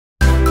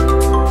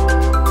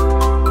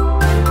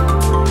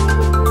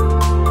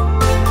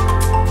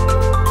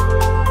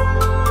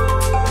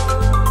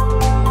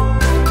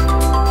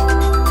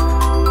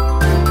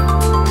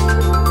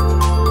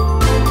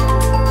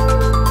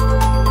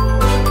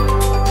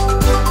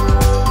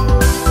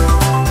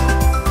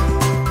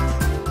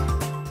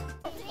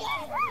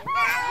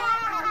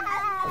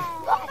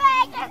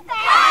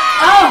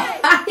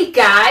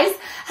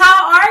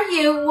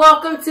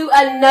to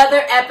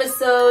another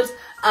episode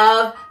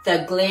of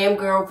the Glam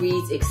Girl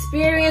Reads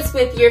experience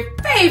with your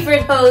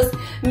favorite host,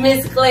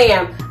 Miss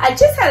Glam. I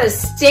just had a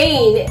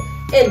stain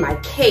in my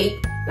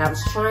cape and I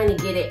was trying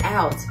to get it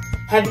out.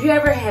 Have you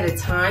ever had a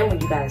time when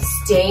you got a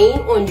stain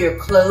on your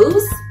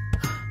clothes?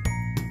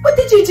 What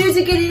did you do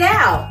to get it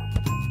out?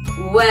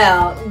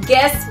 Well,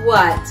 guess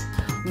what?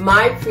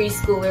 My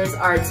preschoolers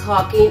are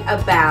talking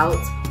about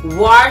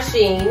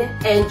washing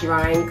and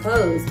drying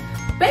clothes.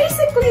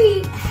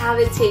 Basically, how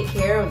to take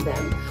care of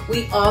them.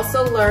 We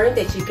also learned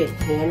that you can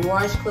hand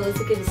wash clothes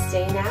to get a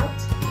stain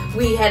out.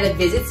 We had a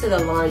visit to the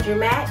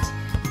laundromat.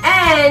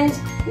 And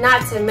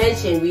not to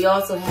mention, we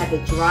also have the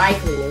dry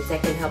cleaners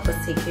that can help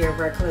us take care of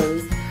our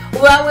clothes.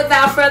 Well,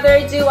 without further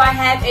ado, I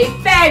have a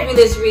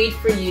fabulous read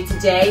for you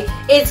today.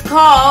 It's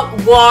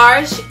called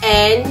Wash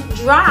and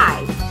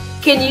Dry.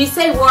 Can you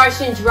say wash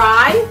and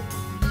dry?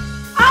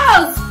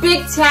 Oh,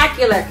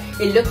 spectacular.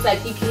 It looks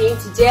like you came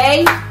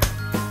today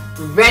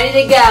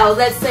ready to go.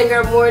 Let's sing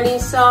our morning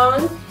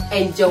song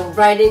and jump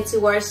right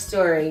into our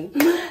story.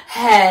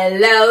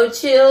 Hello,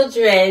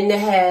 children.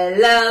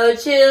 Hello,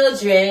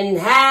 children.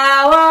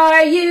 How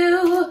are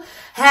you?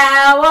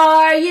 How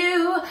are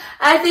you?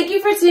 I thank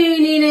you for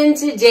tuning in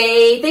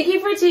today. Thank you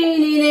for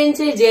tuning in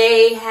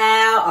today.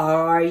 How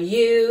are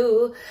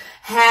you?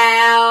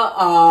 How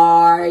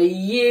are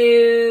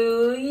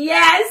you?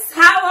 Yes,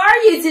 how are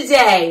you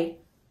today?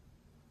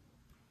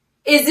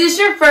 Is this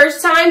your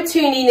first time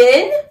tuning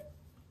in?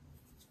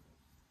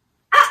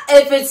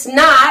 If it's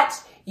not,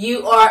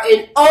 you are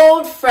an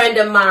old friend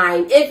of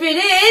mine. If it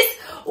is,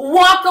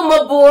 welcome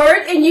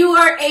aboard and you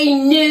are a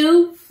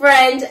new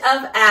friend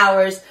of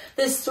ours.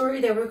 The story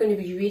that we're going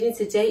to be reading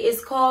today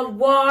is called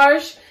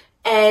Wash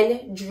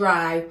and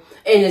Dry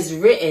and is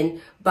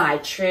written by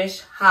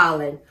Trish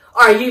Holland.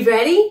 Are you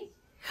ready?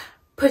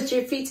 Put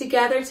your feet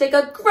together, take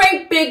a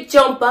great big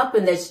jump up,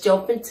 and let's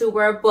jump into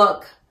our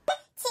book. 1,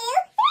 2,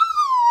 3.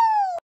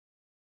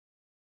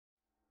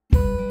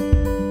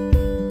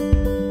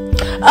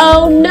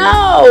 Oh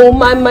no,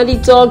 my muddy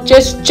dog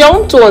just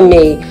jumped on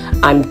me.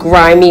 I'm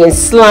grimy and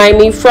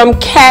slimy from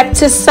cap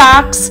to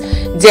socks.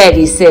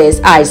 Daddy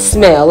says I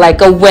smell like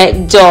a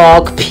wet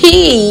dog.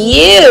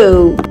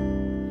 P.U.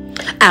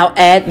 I'll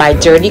add my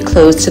dirty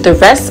clothes to the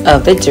rest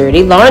of the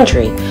dirty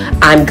laundry.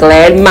 I'm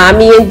glad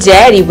Mommy and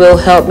Daddy will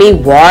help me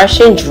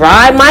wash and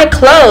dry my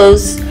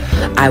clothes.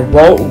 I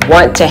won't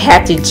want to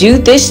have to do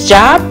this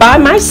job by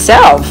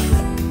myself.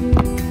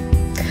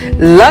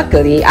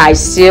 Luckily, I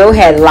still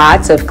had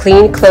lots of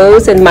clean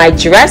clothes in my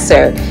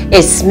dresser.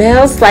 It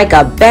smells like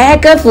a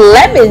bag of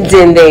lemons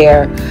in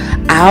there.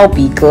 I'll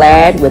be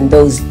glad when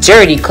those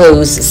dirty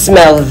clothes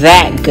smell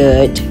that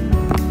good.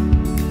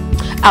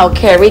 I'll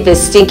carry the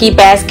stinky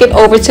basket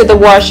over to the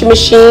washing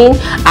machine.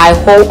 I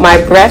hold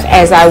my breath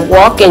as I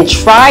walk and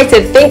try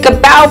to think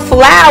about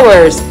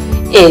flowers.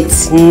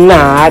 It's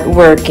not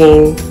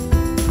working.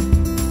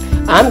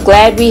 I'm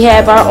glad we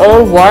have our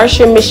own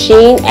washing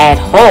machine at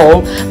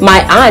home.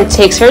 My aunt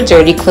takes her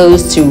dirty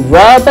clothes to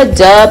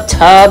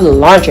Rub-a-Dub-Tub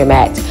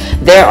Laundromat.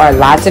 There are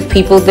lots of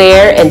people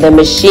there and the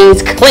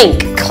machines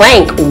clink,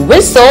 clank,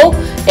 whistle,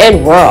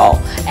 and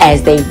whirl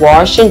as they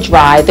wash and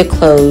dry the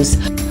clothes.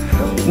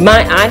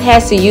 My aunt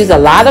has to use a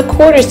lot of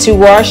quarters to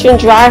wash and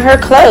dry her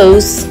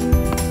clothes.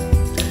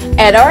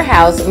 At our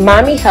house,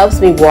 Mommy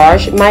helps me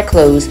wash my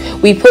clothes.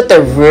 We put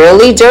the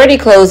really dirty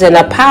clothes in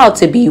a pile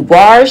to be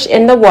washed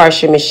in the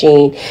washing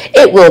machine.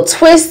 It will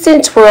twist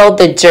and twirl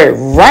the dirt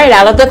right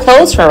out of the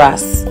clothes for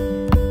us.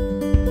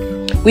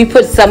 We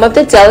put some of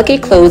the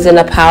delicate clothes in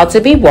a pile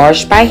to be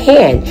washed by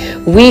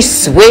hand. We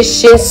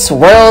swish and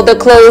swirl the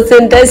clothes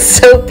in the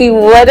soapy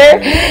water.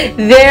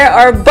 There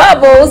are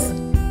bubbles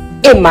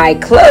in my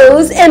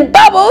clothes and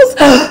bubbles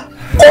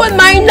on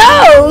my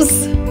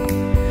nose.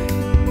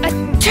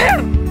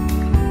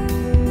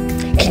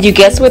 Can you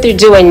guess what they're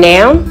doing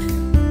now?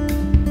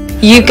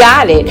 You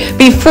got it.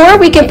 Before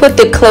we can put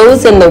the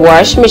clothes in the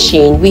washing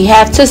machine, we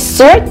have to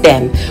sort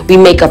them. We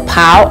make a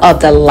pile of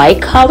the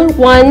light colored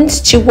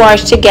ones to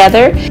wash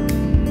together.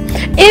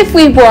 If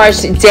we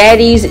wash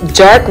Daddy's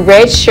dark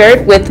red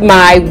shirt with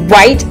my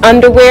white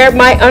underwear,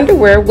 my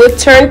underwear would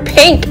turn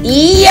pink.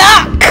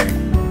 Yuck!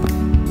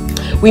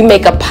 We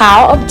make a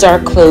pile of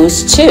dark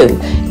clothes too.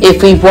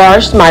 If we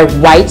washed my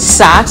white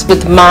socks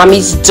with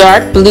Mommy's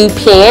dark blue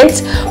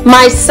pants,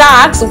 my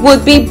socks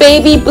would be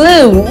baby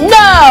blue.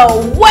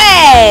 No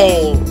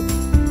way!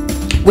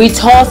 We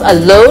toss a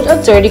load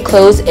of dirty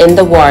clothes in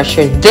the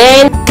washer.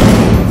 Then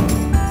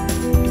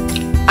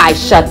I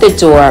shut the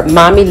door.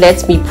 Mommy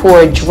lets me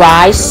pour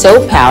dry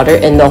soap powder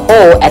in the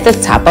hole at the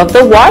top of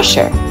the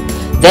washer.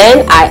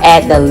 Then I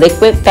add the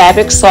liquid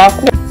fabric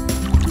softener.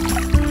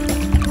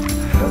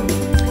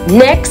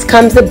 Next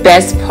comes the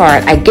best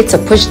part. I get to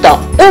push the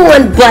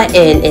on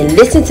button and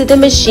listen to the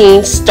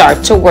machine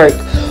start to work.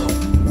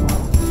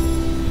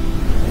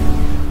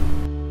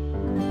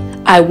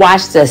 I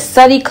watch the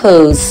sunny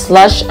clothes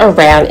slush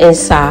around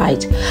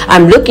inside.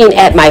 I'm looking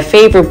at my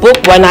favorite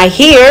book when I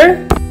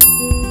hear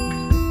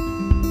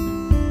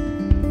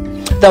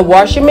The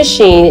washing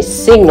machine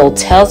signal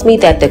tells me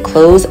that the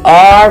clothes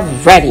are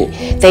ready.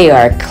 They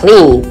are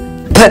clean,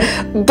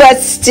 but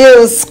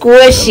still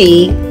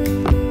squishy.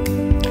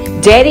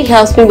 Daddy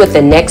helps me with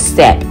the next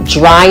step,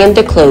 drying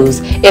the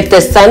clothes. If the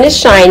sun is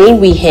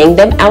shining, we hang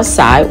them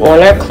outside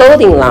on our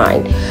clothing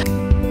line.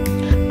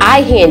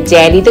 I hand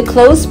Daddy the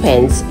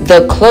clothespins.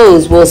 The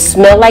clothes will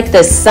smell like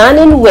the sun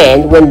and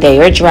wind when they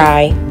are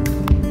dry.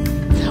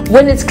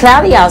 When it's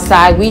cloudy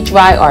outside, we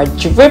dry our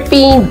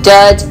dripping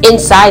duds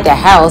inside the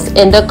house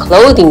in the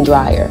clothing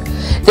dryer.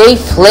 They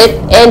flip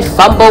and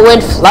fumble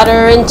and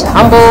flutter and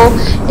tumble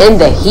in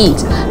the heat.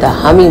 The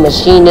humming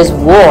machine is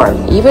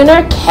warm. Even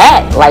our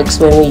cat likes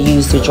when we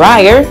use the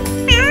dryer.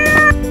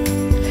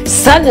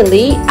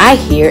 Suddenly, I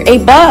hear a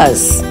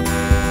buzz.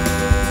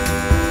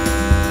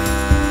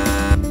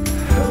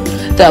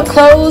 The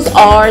clothes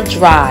are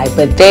dry,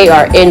 but they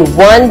are in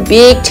one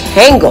big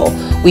tangle.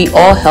 We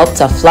all help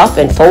to fluff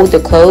and fold the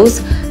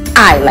clothes.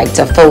 I like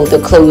to fold the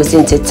clothes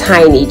into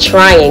tiny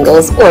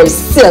triangles or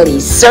silly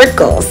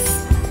circles.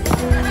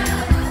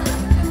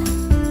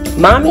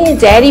 Mommy and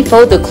Daddy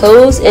fold the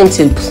clothes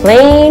into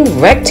plain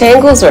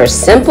rectangles or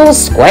simple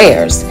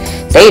squares.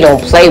 They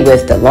don't play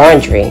with the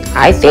laundry.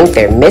 I think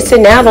they're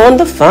missing out on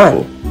the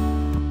fun.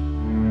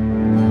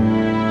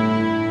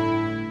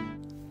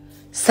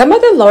 Some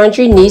of the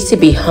laundry needs to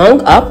be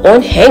hung up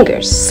on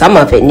hangers. Some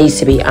of it needs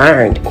to be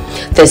ironed.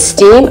 The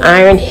steam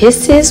iron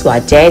hisses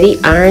while Daddy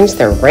irons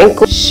the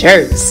wrinkled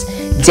shirts.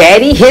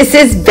 Daddy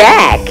hisses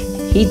back.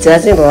 He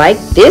doesn't like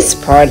this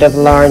part of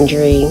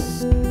laundry.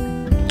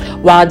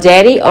 While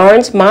Daddy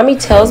irons, Mommy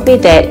tells me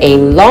that a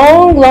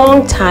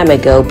long time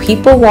ago,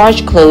 people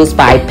washed clothes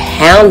by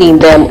pounding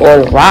them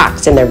on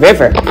rocks in the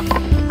river.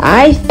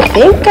 I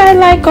think I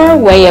like our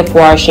way of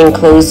washing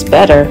clothes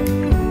better.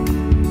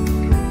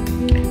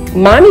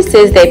 Mommy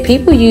says that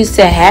people used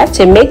to have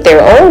to make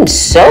their own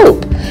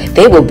soap.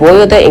 They would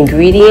boil the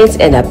ingredients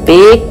in a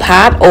big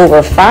pot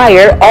over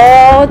fire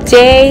all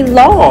day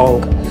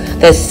long.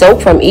 The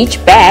soap from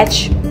each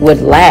batch would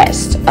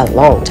last a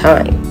long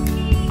time.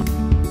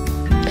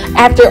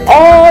 After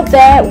all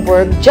that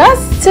work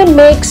just to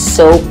make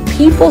soap,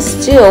 people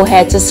still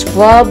had to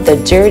scrub the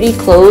dirty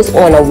clothes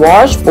on a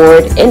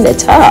washboard in the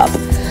tub.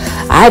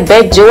 I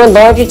bet doing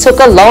laundry took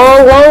a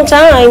long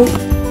time.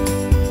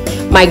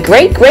 My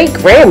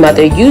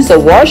great-great-grandmother used a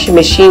washing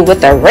machine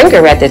with a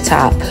wringer at the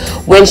top.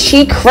 When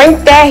she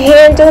cranked that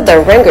handle, the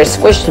wringer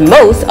squished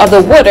most of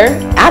the water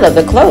out of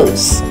the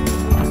clothes.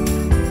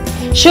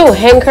 She'll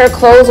hang her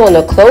clothes on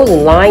the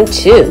clothing line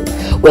too.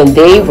 When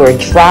they were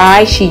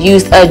dry, she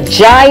used a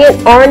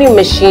giant ironing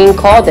machine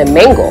called a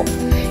mangle.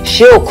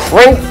 She'll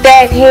crank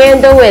that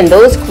handle and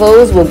those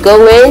clothes will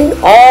go in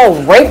all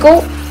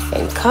wrinkled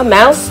and come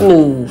out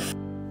smooth.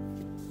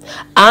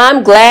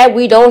 I'm glad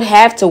we don't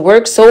have to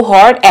work so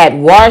hard at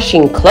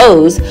washing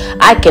clothes.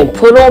 I can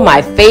put on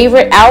my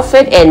favorite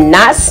outfit and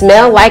not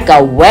smell like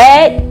a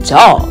wet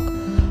dog.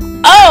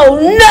 Oh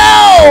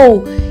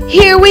no!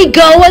 Here we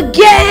go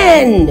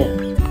again!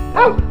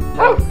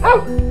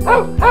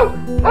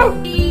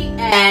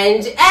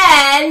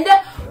 And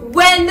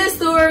when the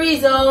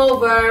story's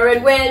over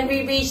and when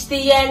we reach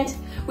the end,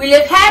 we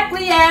live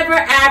happily ever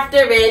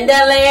after in the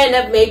land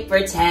of make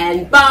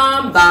pretend.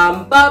 Bum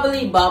bum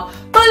bubbly bum.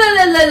 La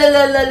la la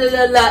la la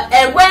la la.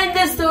 And when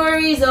the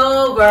story's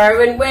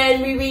over and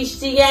when we reach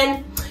the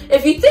end,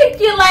 if you think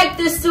you like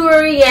the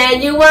story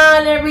and you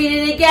want to read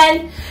it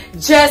again,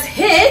 just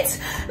hit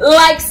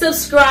like,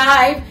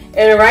 subscribe,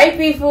 and right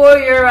before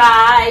your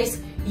eyes,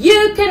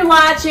 you can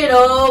watch it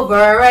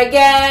over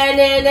again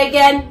and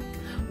again.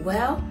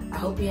 Well, I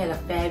hope you had a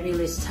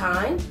fabulous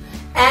time.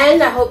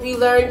 And I hope you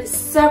learned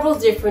several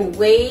different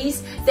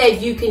ways that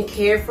you can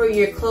care for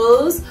your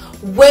clothes,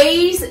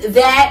 ways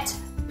that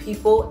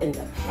people in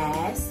the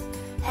past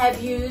have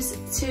used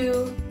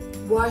to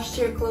wash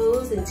their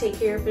clothes and take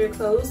care of their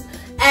clothes,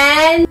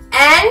 and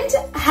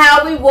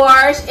how we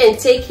wash and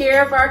take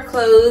care of our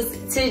clothes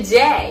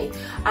today.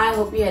 I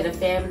hope you had a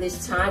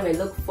fabulous time and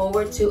look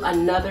forward to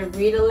another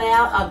read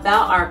aloud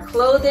about our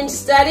clothing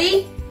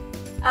study,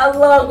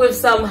 along with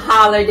some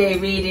holiday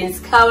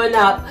readings coming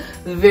up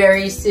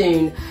very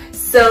soon.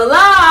 So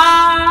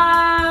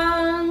long!